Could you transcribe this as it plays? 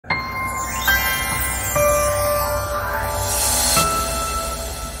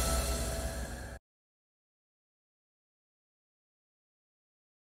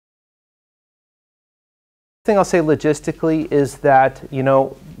thing I'll say logistically is that,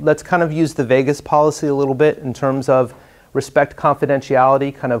 let's kind of use the Vegas policy a little bit in terms of respect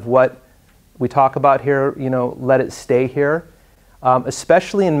confidentiality, kind of what we talk about here, let it stay here.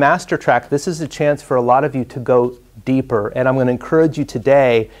 Especially in Master Track, this is a chance for a lot of you to go deeper. And I'm going to encourage you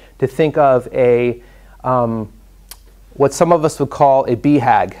today to think of a, what some of us would call a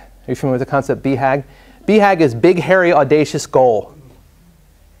BHAG. Are you familiar with the concept BHAG? BHAG is big, hairy, audacious goal.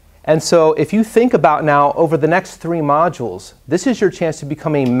 And so if you think about now, over the next 3 modules, this is your chance to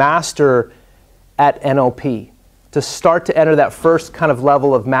become a master at NLP, to start to enter that first kind of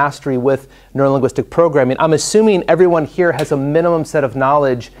level of mastery with neurolinguistic programming. I'm assuming everyone here has a minimum set of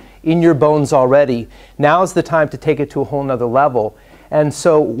knowledge in your bones already. Now's the time to take it to a whole nother level. And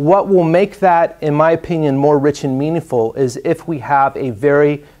so what will make that, in my opinion, more rich and meaningful is if we have a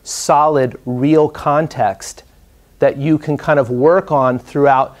very solid, real context that you can kind of work on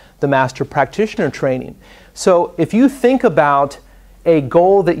throughout the Master Practitioner training. So if you think about a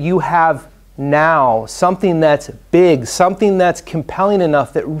goal that you have now, something that's big, something that's compelling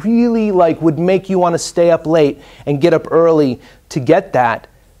enough that really would make you want to stay up late and get up early to get that,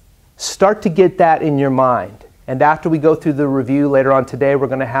 start to get that in your mind. And after we go through the review later on today, we're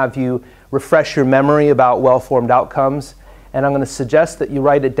going to have you refresh your memory about well-formed outcomes. And I'm going to suggest that you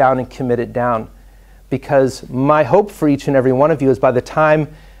write it down and commit it down. Because my hope for each and every one of you is by the time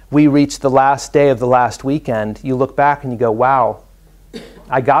we reach the last day of the last weekend, you look back and you go, wow,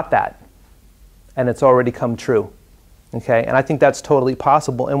 I got that. And it's already come true. Okay? And I think that's totally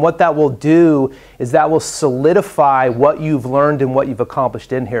possible. And what that will do is that will solidify what you've learned and what you've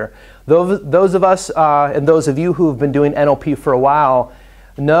accomplished in here. Those of us and those of you who have been doing NLP for a while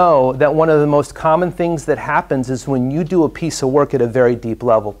know that one of the most common things that happens is when you do a piece of work at a very deep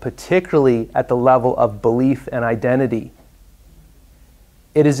level, particularly at the level of belief and identity,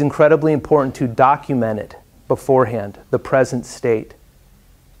 it is incredibly important to document it beforehand, the present state,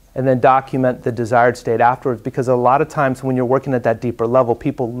 and then document the desired state afterwards, because a lot of times when you're working at that deeper level,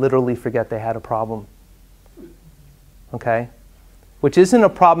 people literally forget they had a problem. Okay? Which isn't a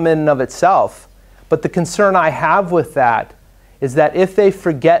problem in and of itself, but the concern I have with that is that if they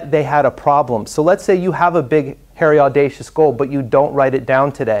forget they had a problem, so let's say you have a big, hairy, audacious goal, but you don't write it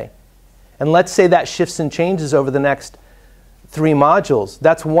down today, and let's say that shifts and changes over the next 3 modules,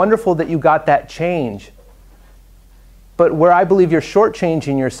 that's wonderful that you got that change. But where I believe you're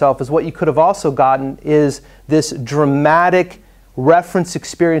shortchanging yourself is what you could have also gotten is this dramatic reference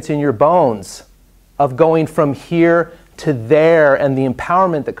experience in your bones of going from here to there and the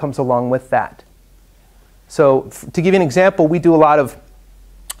empowerment that comes along with that. So to give you an example, we do a lot of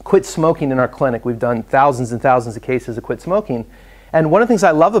quit smoking in our clinic. We've done thousands and thousands of cases of quit smoking. And one of the things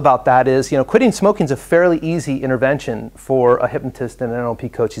I love about that is, quitting smoking is a fairly easy intervention for a hypnotist and an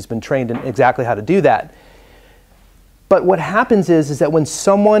NLP coach who's been trained in exactly how to do that. But what happens is that when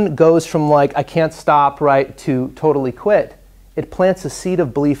someone goes from I can't stop, right, to totally quit, it plants a seed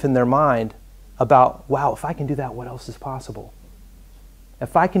of belief in their mind about, wow, if I can do that, what else is possible?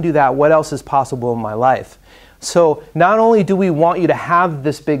 If I can do that, what else is possible in my life? So not only do we want you to have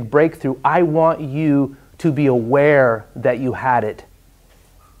this big breakthrough, I want you to be aware that you had it.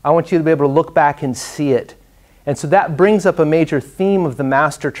 I want you to be able to look back and see it. And so that brings up a major theme of the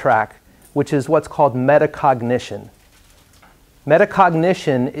Master Track, which is what's called metacognition.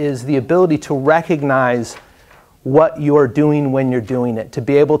 Metacognition is the ability to recognize what you're doing when you're doing it, to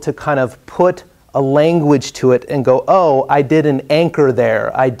be able to kind of put a language to it and go, oh, I did an anchor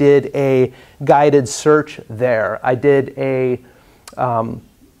there, I did a guided search there, I did a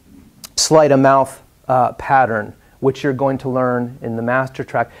sleight of mouth pattern, which you're going to learn in the Master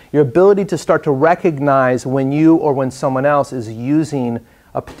Track. Your ability to start to recognize when you or when someone else is using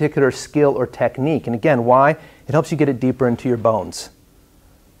a particular skill or technique. And again, why? It helps you get it deeper into your bones.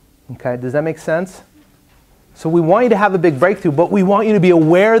 Okay, does that make sense? So we want you to have a big breakthrough, but we want you to be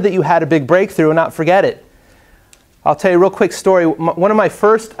aware that you had a big breakthrough and not forget it. I'll tell you a real quick story. One of my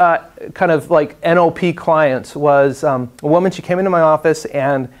first kind of NLP clients was a woman. She came into my office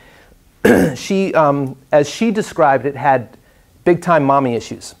and she, as she described it, had big time mommy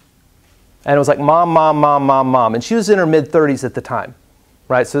issues. And it was like mom, mom, mom, mom, mom. And she was in her mid-30s at the time.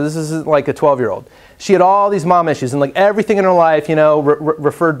 Right, so this is like a 12-year-old. She had all these mom issues, and everything in her life,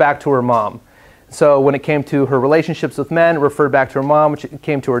 referred back to her mom. So when it came to her relationships with men, it referred back to her mom. When it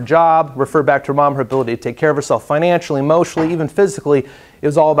came to her job, referred back to her mom. Her ability to take care of herself financially, emotionally, even physically, it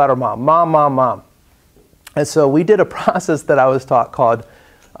was all about her mom. Mom, mom, mom. And so we did a process that I was taught called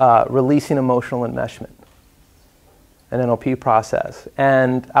releasing emotional enmeshment, an NLP process.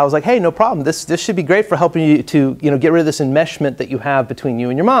 And I was like, hey, no problem. This should be great for helping you to get rid of this enmeshment that you have between you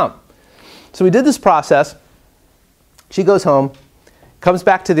and your mom. So we did this process, She goes home, comes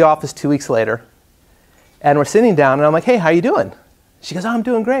back to the office 2 weeks later, and we're sitting down, and I'm like, hey, how you doing? She goes, oh, I'm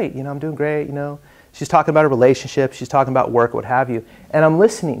doing great, I'm doing great, She's talking about her relationship, she's talking about work, what have you. And I'm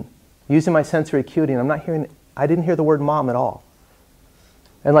listening, using my sensory acuity, and I didn't hear the word mom at all.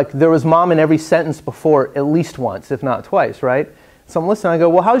 And like there was mom in every sentence before at least once, if not twice, right? So I'm listening, I go,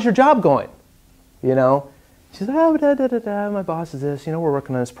 well, how's your job going? She's like, oh, my boss is this, we're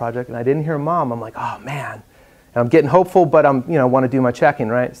working on this project, and I didn't hear mom. I'm like, oh man. And I'm getting hopeful, but I'm, want to do my checking,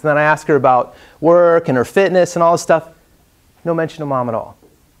 right? So then I ask her about work and her fitness and all this stuff. No mention of mom at all.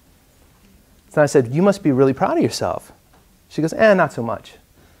 So I said, you must be really proud of yourself. She goes, not so much,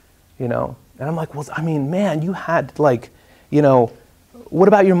 And I'm like, well, I mean, man, you had like, what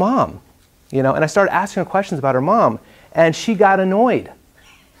about your mom? And I started asking her questions about her mom, and she got annoyed.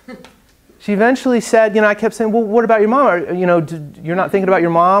 She eventually said, I kept saying, well, what about your mom? You're not thinking about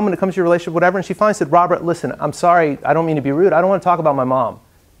your mom when it comes to your relationship, whatever. And she finally said, Robert, listen, I'm sorry. I don't mean to be rude. I don't want to talk about my mom.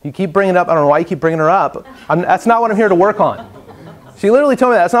 You keep bringing it up. I don't know why you keep bringing her up. That's not what I'm here to work on. She literally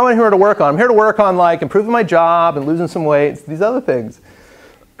told me that's not what I'm here to work on. I'm here to work on like improving my job and losing some weight, these other things.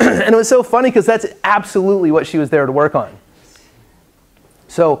 And it was so funny because that's absolutely what she was there to work on.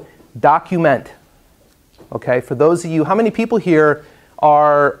 So document. Okay, for those of you, how many people here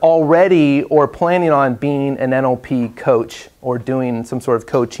are already or planning on being an NLP coach or doing some sort of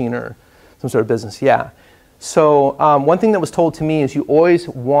coaching or some sort of business? Yeah. So one thing that was told to me is you always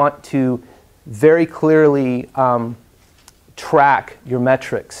want to very clearly track your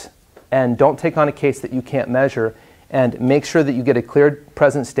metrics and don't take on a case that you can't measure, and make sure that you get a clear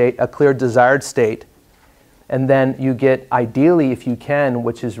present state, a clear desired state, and then you get, ideally if you can,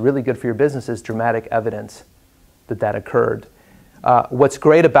 which is really good for your business, is dramatic evidence that occurred. What's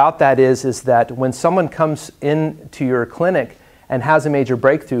great about that is that when someone comes into your clinic and has a major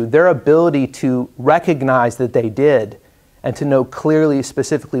breakthrough, their ability to recognize that they did and to know clearly,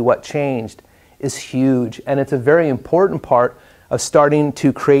 specifically what changed is huge. And it's a very important part of starting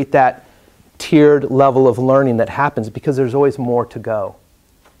to create that tiered level of learning that happens, because there's always more to go.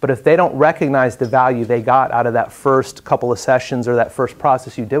 But if they don't recognize the value they got out of that first couple of sessions or that first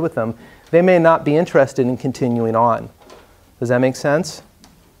process you did with them, they may not be interested in continuing on. Does that make sense?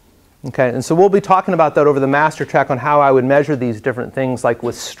 Okay, and so we'll be talking about that over the master track on how I would measure these different things, like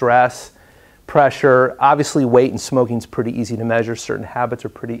with stress, pressure. Obviously weight and smoking is pretty easy to measure. Certain habits are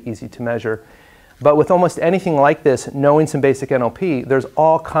pretty easy to measure. But with almost anything like this, knowing some basic NLP, there's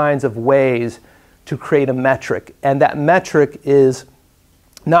all kinds of ways to create a metric. And that metric is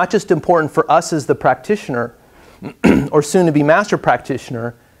not just important for us as the practitioner or soon to be master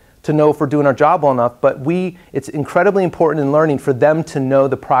practitioner to know if we're doing our job well enough, but it's incredibly important in learning for them to know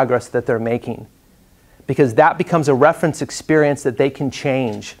the progress that they're making, because that becomes a reference experience that they can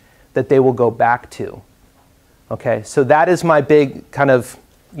change, that they will go back to. Okay, so that is my big kind of,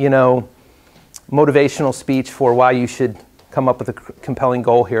 motivational speech for why you should come up with a compelling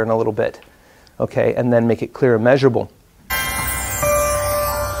goal here in a little bit. Okay, and then make it clear and measurable.